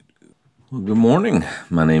Well, good morning.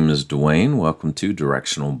 My name is Dwayne. Welcome to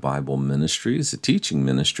Directional Bible Ministries, a teaching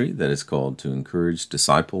ministry that is called to encourage,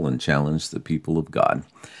 disciple, and challenge the people of God.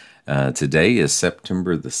 Today is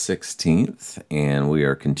September the 16th, and we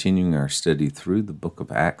are continuing our study through the book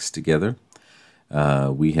of Acts together.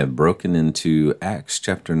 We have broken into Acts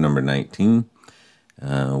chapter number 19,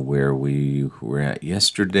 where we were at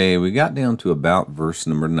yesterday. We got down to about verse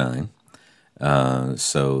number 9.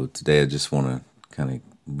 So today I just want to kind of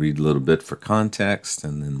read a little bit for context,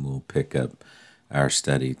 and then we'll pick up our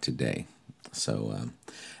study today. So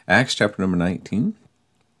Acts chapter number 19,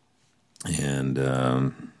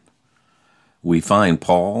 and we find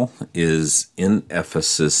Paul is in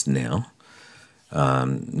Ephesus now.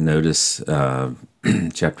 Notice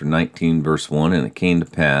chapter 19, verse 1, and it came to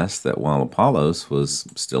pass that while Apollos was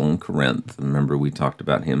still in Corinth, remember we talked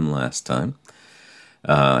about him last time,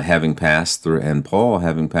 having passed through, and Paul,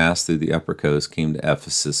 having passed through the upper coast, came to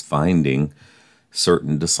Ephesus, finding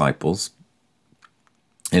certain disciples.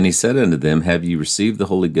 And he said unto them, Have ye received the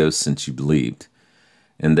Holy Ghost since you believed?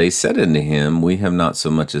 And they said unto him, We have not so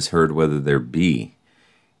much as heard whether there be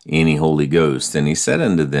any Holy Ghost. And he said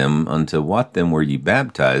unto them, Unto what then were ye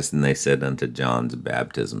baptized? And they said, Unto John's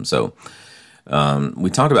baptism. So we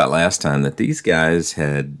talked about last time that these guys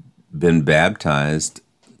had been baptized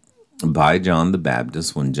by John the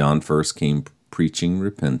Baptist when John first came preaching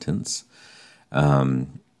repentance.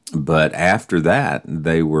 But after that,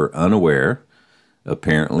 they were unaware,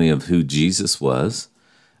 apparently, of who Jesus was.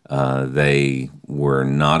 They were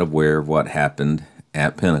not aware of what happened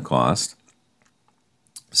at Pentecost.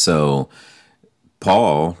 So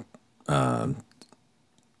Paul,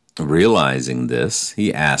 realizing this,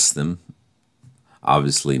 he asked them,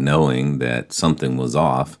 obviously knowing that something was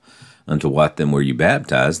off, Unto what then were you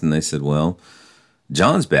baptized? And they said, Well,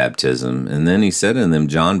 John's baptism. And then he said unto them,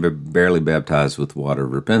 John barely baptized with water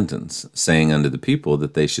of repentance, saying unto the people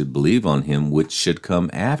that they should believe on him which should come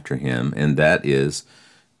after him, and that is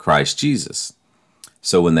Christ Jesus.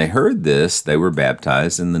 So when they heard this, they were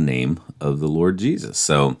baptized in the name of the Lord Jesus.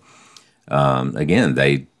 So again,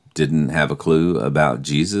 they didn't have a clue about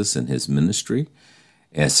Jesus and his ministry.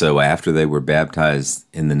 And so after they were baptized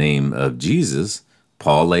in the name of Jesus,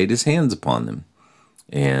 Paul laid his hands upon them.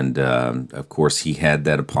 And, of course, he had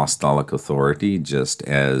that apostolic authority, just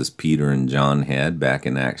as Peter and John had back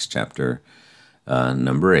in Acts chapter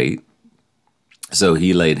number 8. So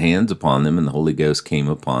he laid hands upon them, and the Holy Ghost came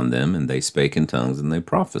upon them, and they spake in tongues, and they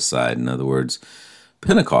prophesied. In other words,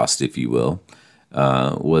 Pentecost, if you will,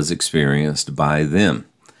 was experienced by them.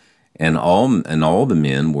 And all the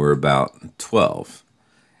men were about 12.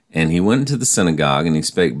 And he went into the synagogue, and he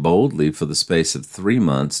spake boldly for the space of 3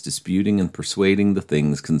 months, disputing and persuading the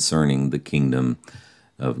things concerning the kingdom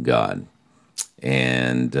of God.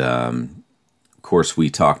 And, of course, we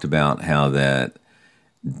talked about how that,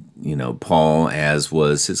 Paul, as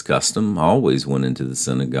was his custom, always went into the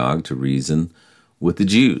synagogue to reason with the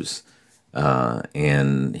Jews.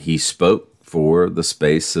 And he spoke for the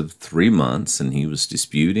space of 3 months, and he was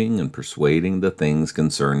disputing and persuading the things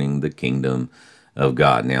concerning the kingdom of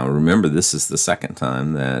God. Now, remember, this is the second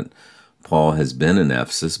time that Paul has been in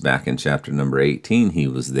Ephesus. Back in chapter number 18, he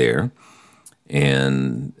was there,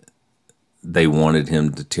 and they wanted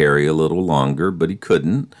him to tarry a little longer, but he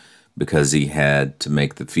couldn't because he had to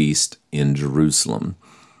make the feast in Jerusalem.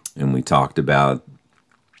 And we talked about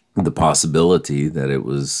the possibility that it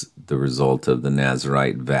was the result of the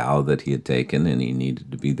Nazirite vow that he had taken, and he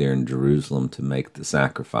needed to be there in Jerusalem to make the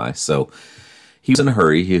sacrifice. So he was in a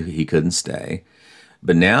hurry. He couldn't stay.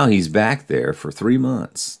 But now he's back there for 3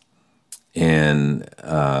 months, and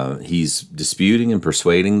he's disputing and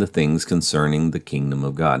persuading the things concerning the kingdom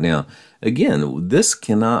of God. Now, again, this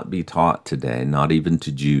cannot be taught today, not even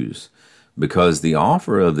to Jews, because the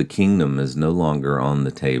offer of the kingdom is no longer on the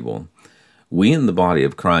table. We in the body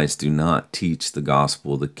of Christ do not teach the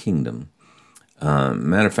gospel of the kingdom.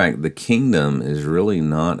 Matter of fact, the kingdom is really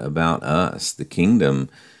not about us. The kingdom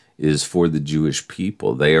is for the Jewish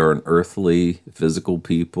people. They are an earthly, physical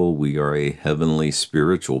people. We are a heavenly,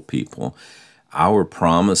 spiritual people. Our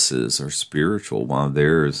promises are spiritual, while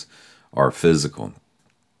theirs are physical.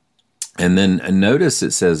 And then notice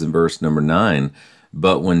it says in verse number 9,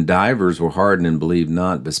 But when divers were hardened and believed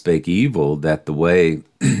not, but spake evil that the way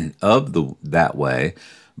that way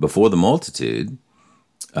before the multitude,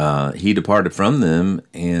 he departed from them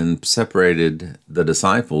and separated the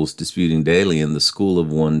disciples, disputing daily in the school of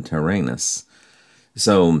one Tyrannus.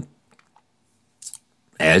 So,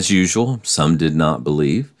 as usual, some did not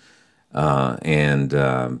believe, and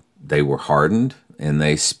they were hardened, and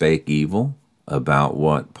they spake evil about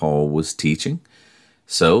what Paul was teaching.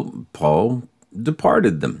 So Paul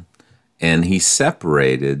departed them. and he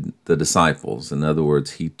separated the disciples. In other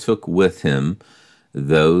words, he took with him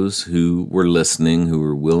those who were listening, who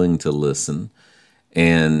were willing to listen,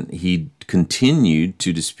 and he continued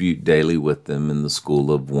to dispute daily with them in the school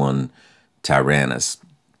of one Tyrannus.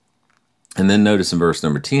 And then notice in verse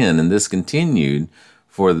number 10, and this continued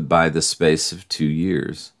by the space of 2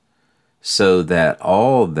 years, so that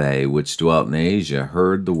all they which dwelt in Asia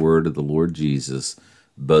heard the word of the Lord Jesus,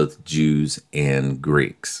 both Jews and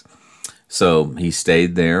Greeks. So he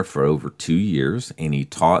stayed there for over 2 years, and he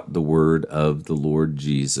taught the word of the Lord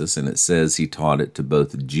Jesus, and it says he taught it to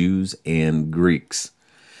both Jews and Greeks.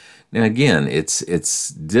 Now again, it's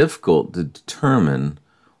difficult to determine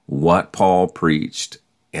what Paul preached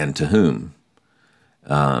and to whom,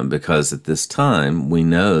 because at this time we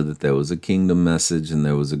know that there was a kingdom message and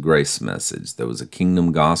there was a grace message. There was a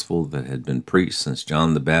kingdom gospel that had been preached since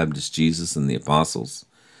John the Baptist, Jesus, and the apostles.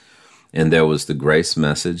 And there was the grace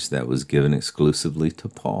message that was given exclusively to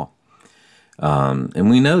Paul. And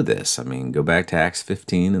we know this. I mean, go back to Acts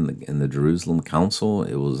 15 in the Jerusalem Council.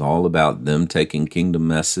 It was all about them taking kingdom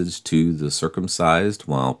message to the circumcised,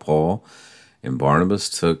 while Paul and Barnabas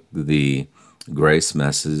took the grace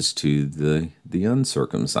message to the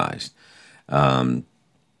uncircumcised.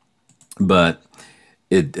 But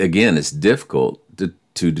it's difficult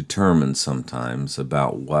to determine sometimes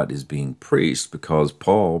about what is being preached, because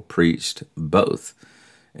Paul preached both.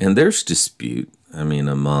 And there's dispute,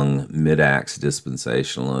 among mid-Acts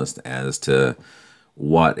dispensationalists as to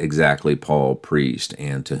what exactly Paul preached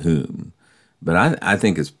and to whom. But I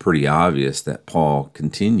think it's pretty obvious that Paul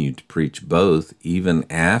continued to preach both even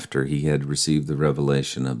after he had received the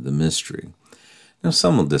revelation of the mystery. Now,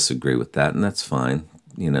 some will disagree with that, and that's fine.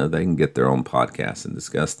 They can get their own podcast and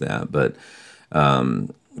discuss that. But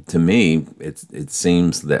to me, it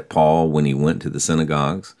seems that Paul, when he went to the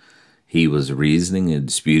synagogues, he was reasoning and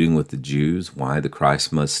disputing with the Jews why the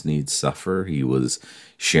Christ must needs suffer. He was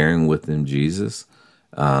sharing with them Jesus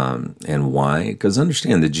and why. Because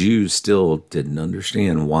understand, the Jews still didn't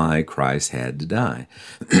understand why Christ had to die.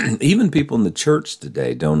 Even people in the church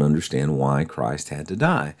today don't understand why Christ had to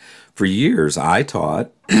die. For years, I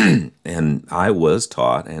taught, and I was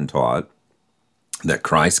taught and taught, that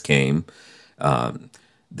Christ came.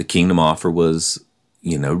 The kingdom offer was,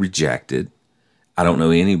 rejected. I don't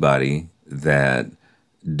know anybody that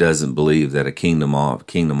doesn't believe that a kingdom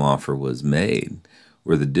offer was made.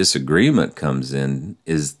 Where the disagreement comes in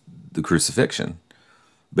is the crucifixion,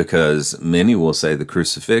 because many will say the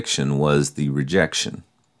crucifixion was the rejection,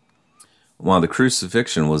 while the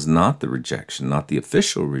crucifixion was not the rejection, not the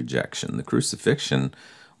official rejection. The crucifixion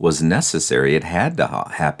was necessary. It had to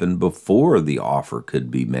happen before the offer could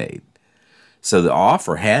be made. So the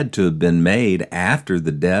offer had to have been made after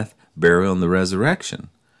the death, burial, and the resurrection.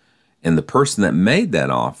 And the person that made that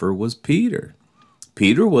offer was Peter.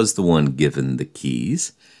 Peter was the one given the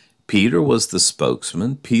keys. Peter was the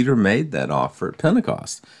spokesman. Peter made that offer at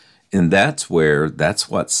Pentecost. And that's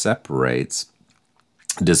what separates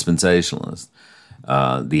dispensationalists.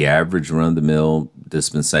 The average run-of-the-mill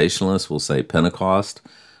dispensationalist will say Pentecost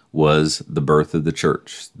was the birth of the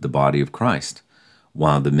church, the body of Christ.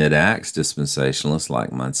 While the mid-Acts dispensationalists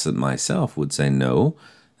like myself would say, no,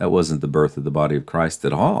 that wasn't the birth of the body of Christ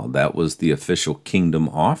at all. That was the official kingdom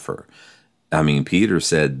offer. Peter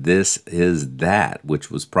said, this is that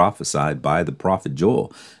which was prophesied by the prophet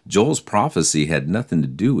Joel. Joel's prophecy had nothing to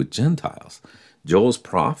do with Gentiles. Joel's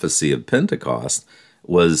prophecy of Pentecost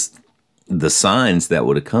was the signs that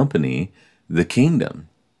would accompany the kingdom.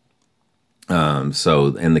 And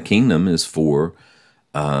the kingdom is for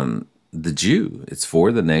the Jew. It's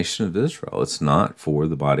for the nation of Israel. It's not for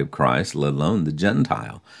the body of Christ, let alone the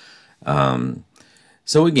Gentile.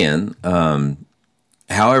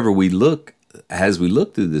 However as we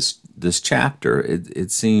look through this chapter,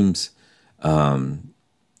 it seems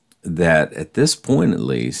that at this point, at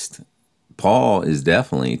least, Paul is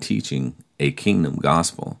definitely teaching a kingdom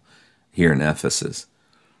gospel here in Ephesus.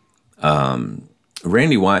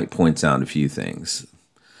 Randy White points out a few things.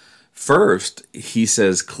 First, he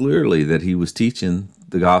says clearly that he was teaching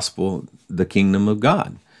the gospel, the kingdom of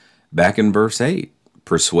God. Back in verse 8,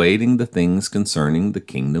 persuading the things concerning the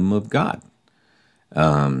kingdom of God.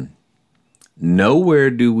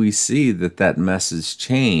 Nowhere do we see that message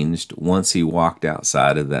changed once he walked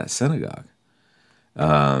outside of that synagogue.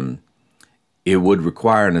 It would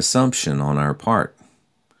require an assumption on our part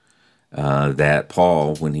that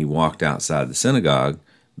Paul, when he walked outside the synagogue,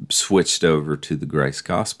 switched over to the grace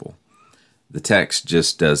gospel. The text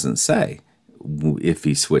just doesn't say if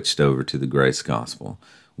he switched over to the grace gospel.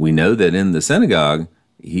 We know that in the synagogue,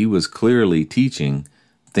 he was clearly teaching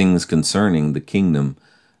things concerning the kingdom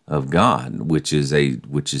of God, which is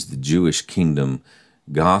the Jewish kingdom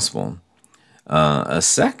gospel. A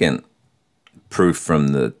second proof from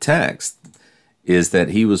the text is that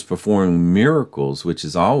he was performing miracles, which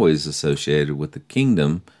is always associated with the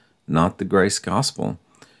kingdom, not the grace gospel.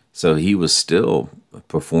 So he was still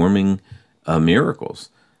performing miracles,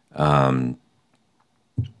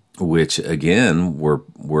 which again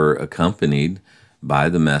were accompanied by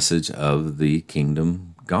the message of the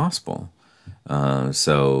kingdom gospel.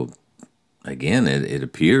 So again, it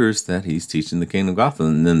appears that he's teaching the kingdom gospel.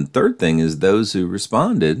 And then the third thing is those who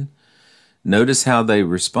responded. Notice how they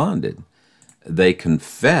responded. They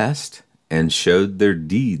confessed and showed their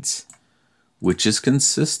deeds, which is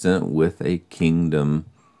consistent with a kingdom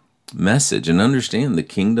message. And understand, the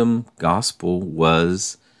kingdom gospel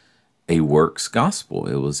was a works gospel.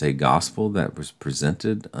 It was a gospel that was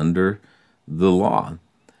presented under the law.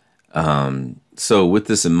 So with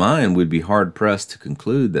this in mind, we'd be hard-pressed to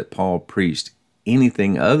conclude that Paul preached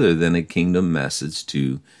anything other than a kingdom message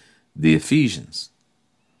to the Ephesians.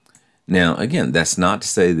 Now, again, that's not to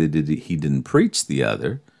say that he didn't preach the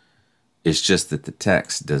other. It's just that the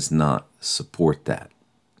text does not support that.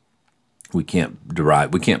 We can't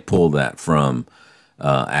pull that from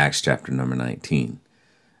Acts chapter number 19.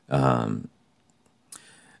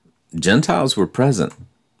 Gentiles were present.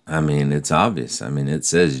 I mean, it's obvious. I mean, it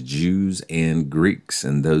says Jews and Greeks,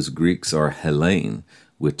 and those Greeks are Hellene,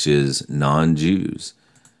 which is non-Jews.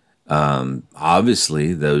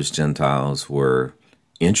 Obviously, those Gentiles were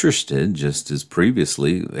interested, just as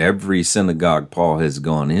previously. Every synagogue Paul has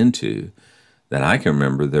gone into that I can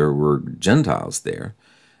remember, there were Gentiles there,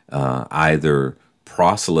 either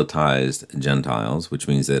proselytized Gentiles, which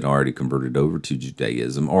means they'd already converted over to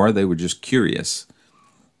Judaism, or they were just curious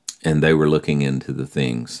and they were looking into the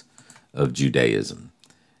things of Judaism.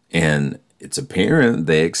 And it's apparent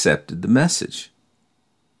they accepted the message.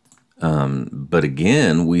 But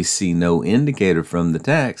again, we see no indicator from the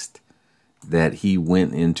text that he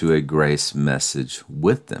went into a grace message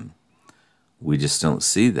with them. We just don't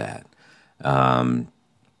see that.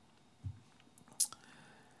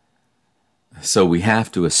 So we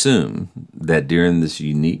have to assume that during this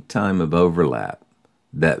unique time of overlap,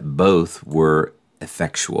 that both were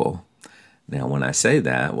effectual. Now, when I say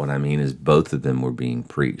that, what I mean is both of them were being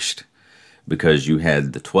preached, because you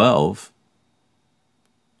had the 12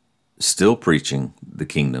 still preaching the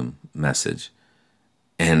kingdom message.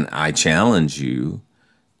 And I challenge you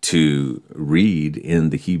to read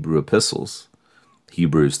in the Hebrew epistles,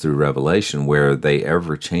 Hebrews through Revelation, where they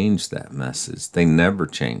ever changed that message. They never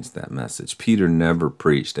changed that message. Peter never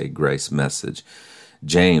preached a grace message.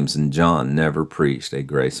 James and John never preached a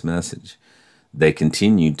grace message. They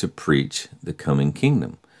continued to preach the coming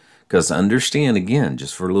kingdom. Because understand, again,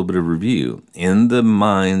 just for a little bit of review, in the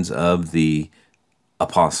minds of the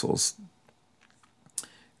apostles,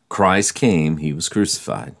 Christ came, he was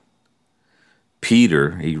crucified.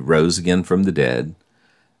 Peter, he rose again from the dead.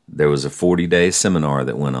 There was a 40-day seminar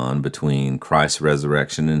that went on between Christ's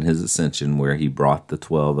resurrection and his ascension, where he brought the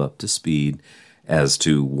 12 up to speed as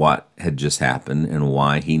to what had just happened and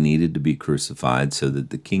why he needed to be crucified so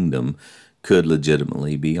that the kingdom could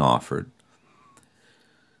legitimately be offered.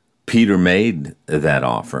 Peter made that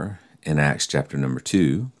offer in Acts chapter number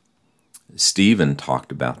 2. Stephen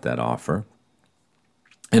talked about that offer,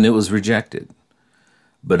 and it was rejected.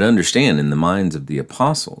 But understand, in the minds of the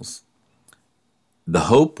apostles, the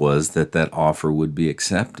hope was that that offer would be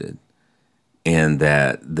accepted and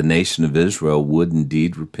that the nation of Israel would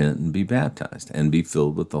indeed repent and be baptized and be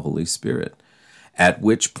filled with the Holy Spirit, at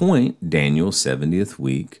which point Daniel's 70th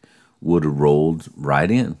week would have rolled right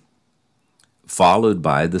in, followed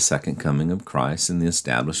by the second coming of Christ and the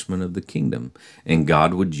establishment of the kingdom, and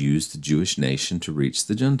God would use the Jewish nation to reach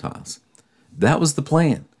the Gentiles. That was the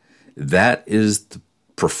plan. That is the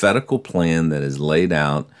prophetical plan that is laid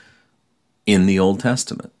out in the Old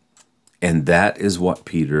Testament. And that is what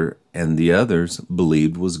Peter and the others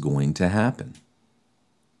believed was going to happen.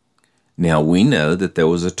 Now, we know that there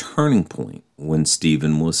was a turning point when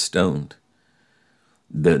Stephen was stoned.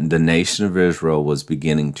 The nation of Israel was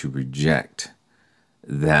beginning to reject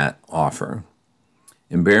that offer.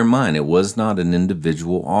 And bear in mind, it was not an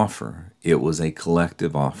individual offer. It was a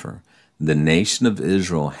collective offer. The nation of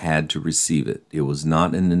Israel had to receive it. It was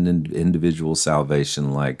not an individual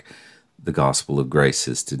salvation like the gospel of grace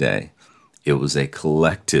is today. It was a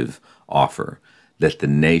collective offer that the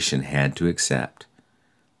nation had to accept.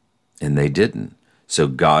 And they didn't. So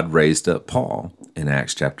God raised up Paul in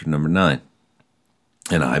Acts chapter number 9.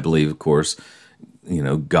 And I believe, of course,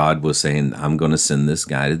 God was saying, I'm going to send this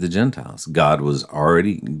guy to the Gentiles. God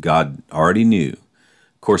already knew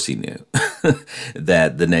Of course he knew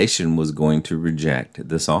that the nation was going to reject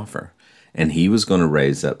this offer. And he was going to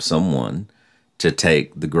raise up someone to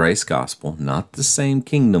take the grace gospel, not the same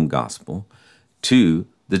kingdom gospel, to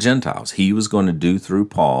the Gentiles. He was going to do through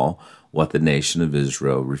Paul what the nation of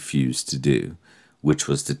Israel refused to do, which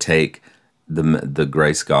was to take the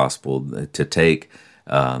grace gospel, to take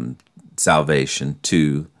salvation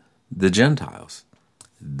to the Gentiles.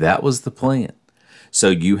 That was the plan. So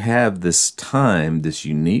you have this time, this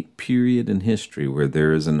unique period in history where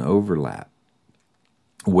there is an overlap,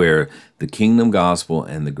 where the kingdom gospel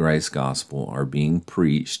and the grace gospel are being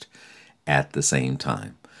preached at the same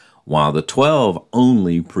time. While the 12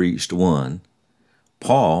 only preached one,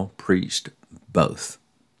 Paul preached both.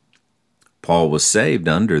 Paul was saved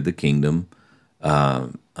under the kingdom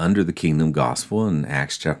gospel in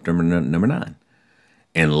Acts chapter number 9.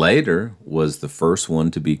 And later was the first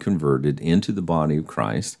one to be converted into the body of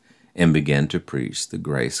Christ and began to preach the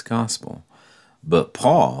grace gospel. But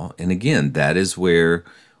Paul, and again, that is where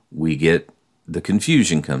we get the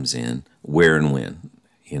confusion comes in, where and when.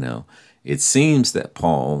 It seems that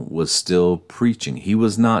Paul was still preaching. He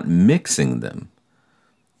was not mixing them.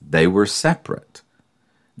 They were separate.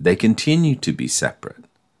 They continue to be separate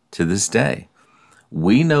to this day.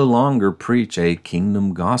 We no longer preach a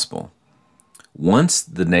kingdom gospel. Once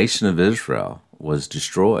the nation of Israel was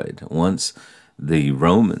destroyed, once the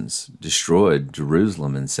Romans destroyed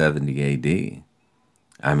Jerusalem in 70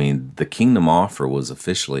 AD, the kingdom offer was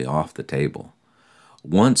officially off the table.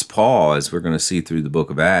 Once Paul, as we're going to see through the book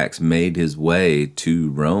of Acts, made his way to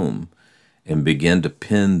Rome and began to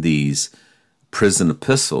pen these prison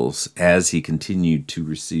epistles as he continued to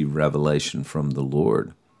receive revelation from the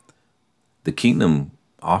Lord, the kingdom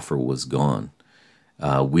offer was gone.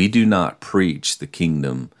 We do not preach the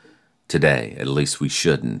kingdom today. At least we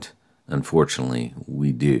shouldn't. Unfortunately,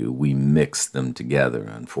 we do. We mix them together,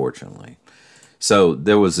 unfortunately. So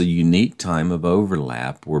there was a unique time of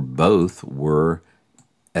overlap where both were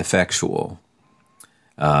effectual.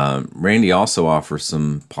 Randy also offers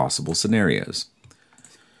some possible scenarios.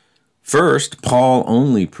 First, Paul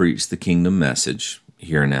only preached the kingdom message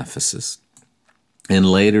here in Ephesus, and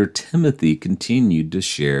later Timothy continued to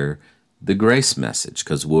share the grace message,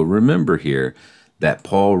 because we'll remember here that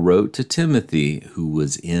Paul wrote to Timothy, who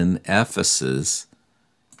was in Ephesus,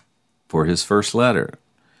 for his first letter.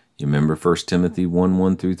 You remember 1 Timothy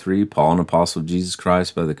 1:1-3, Paul, an apostle of Jesus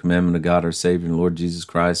Christ, by the commandment of God our Savior and Lord Jesus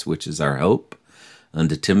Christ, which is our hope,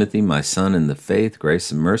 unto Timothy, my son, in the faith,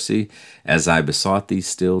 grace and mercy, as I besought thee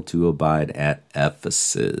still to abide at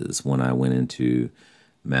Ephesus when I went into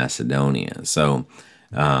Macedonia. So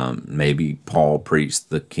maybe Paul preached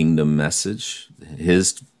the kingdom message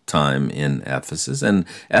his time in Ephesus. And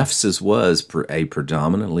Ephesus was a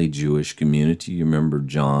predominantly Jewish community. You remember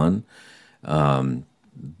John,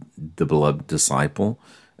 the beloved disciple.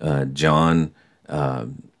 John,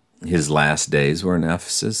 his last days were in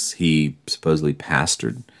Ephesus. He supposedly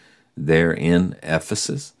pastored there in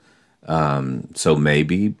Ephesus. So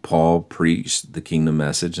maybe Paul preached the kingdom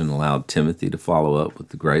message and allowed Timothy to follow up with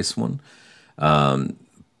the grace one.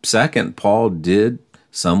 Second, Paul did,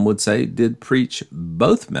 some would say, did preach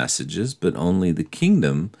both messages, but only the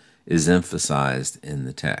kingdom is emphasized in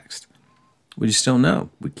the text. We just don't know.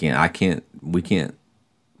 We can't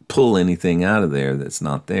pull anything out of there that's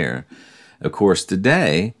not there. Of course,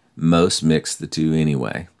 today, most mix the two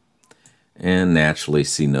anyway, and naturally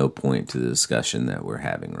see no point to the discussion that we're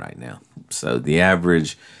having right now. So the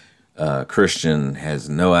average Christian has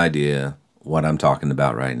no idea what I'm talking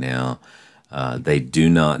about right now. They do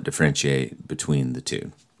not differentiate between the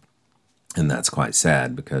two. And that's quite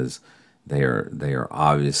sad because they are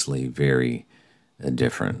obviously very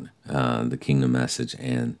different, the kingdom message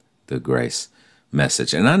and the grace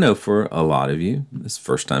message. And I know for a lot of you, it's the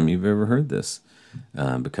first time you've ever heard this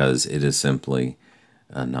because it is simply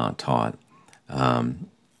not taught. All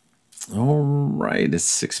right, it's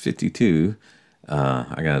 6:52.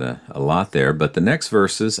 I got a lot there, but the next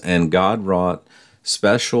verses, and God wrought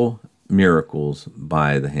special miracles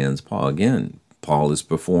by the hands of Paul. Again, Paul is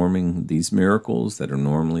performing these miracles that are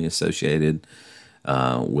normally associated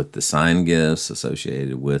with the sign gifts,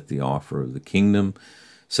 associated with the offer of the kingdom,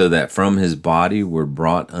 so that from his body were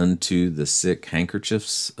brought unto the sick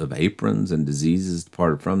handkerchiefs of aprons, and diseases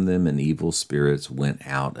departed from them, and evil spirits went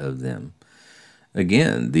out of them.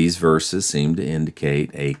 Again, these verses seem to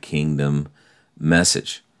indicate a kingdom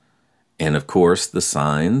message. And of course, the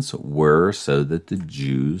signs were so that the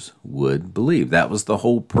Jews would believe. That was the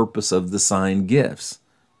whole purpose of the sign gifts.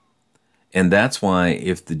 And that's why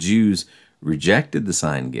if the Jews rejected the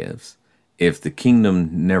sign gifts, if the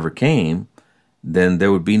kingdom never came, then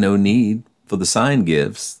there would be no need for the sign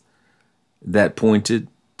gifts that pointed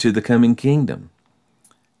to the coming kingdom.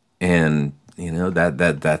 And,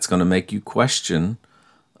 that's going to make you question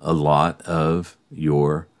a lot of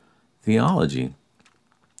your theology,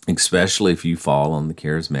 especially if you fall on the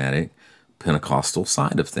charismatic Pentecostal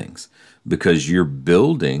side of things, because you're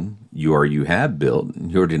building, you have built,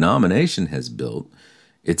 your denomination has built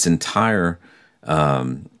its entire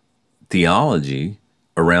theology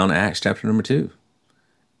around Acts chapter number 2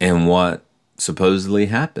 and what supposedly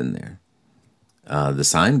happened there. The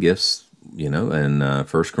sign gifts, in 1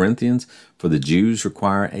 Corinthians, for the Jews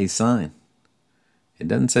require a sign. It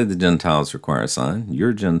doesn't say the Gentiles require a sign. You're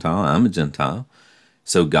a Gentile, I'm a Gentile.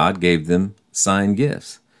 So God gave them sign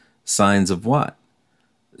gifts. Signs of what?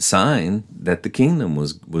 Sign that the kingdom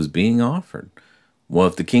was being offered. Well,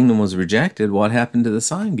 if the kingdom was rejected, what happened to the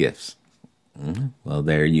sign gifts? Well,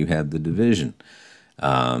 there you have the division.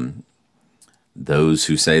 Those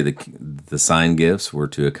who say the sign gifts were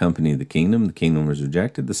to accompany the kingdom was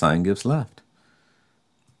rejected, the sign gifts left.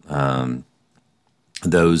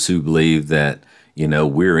 Those who believe that,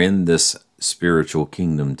 we're in this spiritual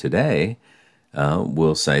kingdom today,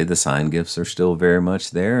 will say the sign gifts are still very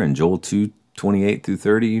much there, and Joel 2:28 through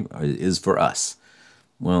 30 is for us.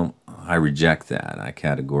 Well, I reject that. I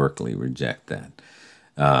categorically reject that.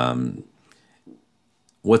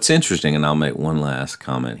 What's interesting, and I'll make one last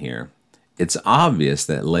comment here, it's obvious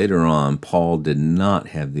that later on Paul did not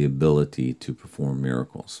have the ability to perform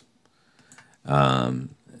miracles.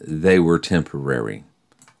 They were temporary.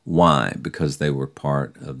 Why? Because they were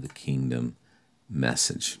part of the kingdom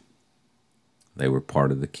message. They were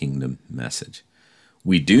part of the kingdom message.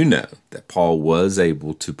 We do know that Paul was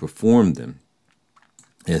able to perform them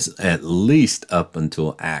at least up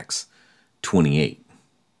until Acts 28,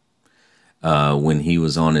 when he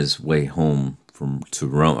was on his way home to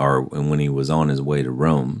Rome, or when he was on his way to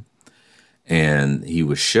Rome, and he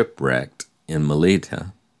was shipwrecked in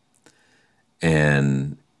Melita,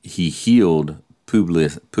 and he healed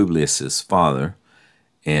Publius's father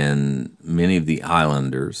and many of the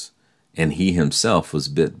islanders, and he himself was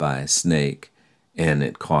bit by a snake, and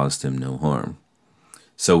it caused him no harm.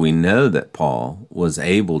 So we know that Paul was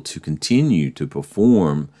able to continue to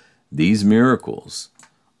perform these miracles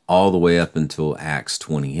all the way up until Acts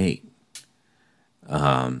 28.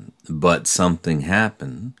 But something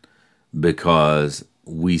happened, because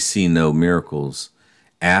we see no miracles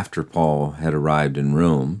after Paul had arrived in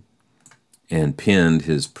Rome and penned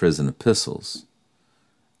his prison epistles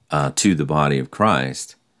to the body of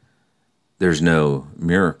Christ. There's no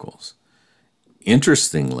miracles.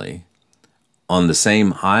 Interestingly, on the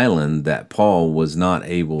same island that Paul was not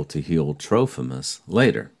able to heal Trophimus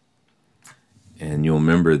later. And you'll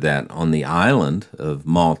remember that on the island of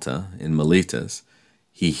Malta in Miletus,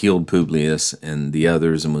 he healed Publius and the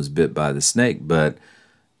others and was bit by the snake. But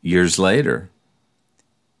years later,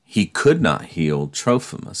 he could not heal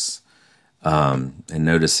Trophimus. And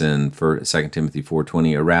notice in 2 Timothy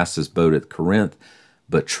 4:20, Erastus abode at Corinth,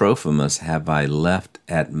 but Trophimus have I left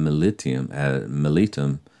at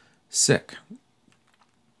Miletum sick.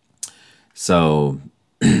 So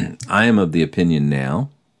I am of the opinion now,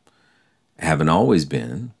 haven't always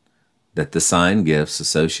been, that the sign gifts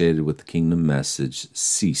associated with the kingdom message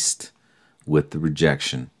ceased with the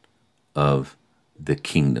rejection of the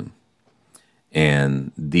kingdom.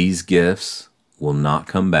 And these gifts will not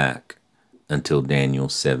come back until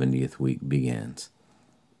Daniel's 70th week begins.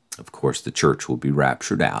 Of course, the church will be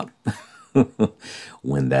raptured out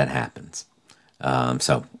when that happens.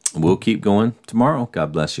 So we'll keep going tomorrow.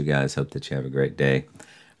 God bless you guys. Hope that you have a great day.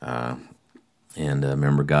 And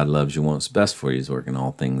remember, God loves you, wants best for you. He's working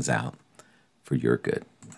all things out for your good.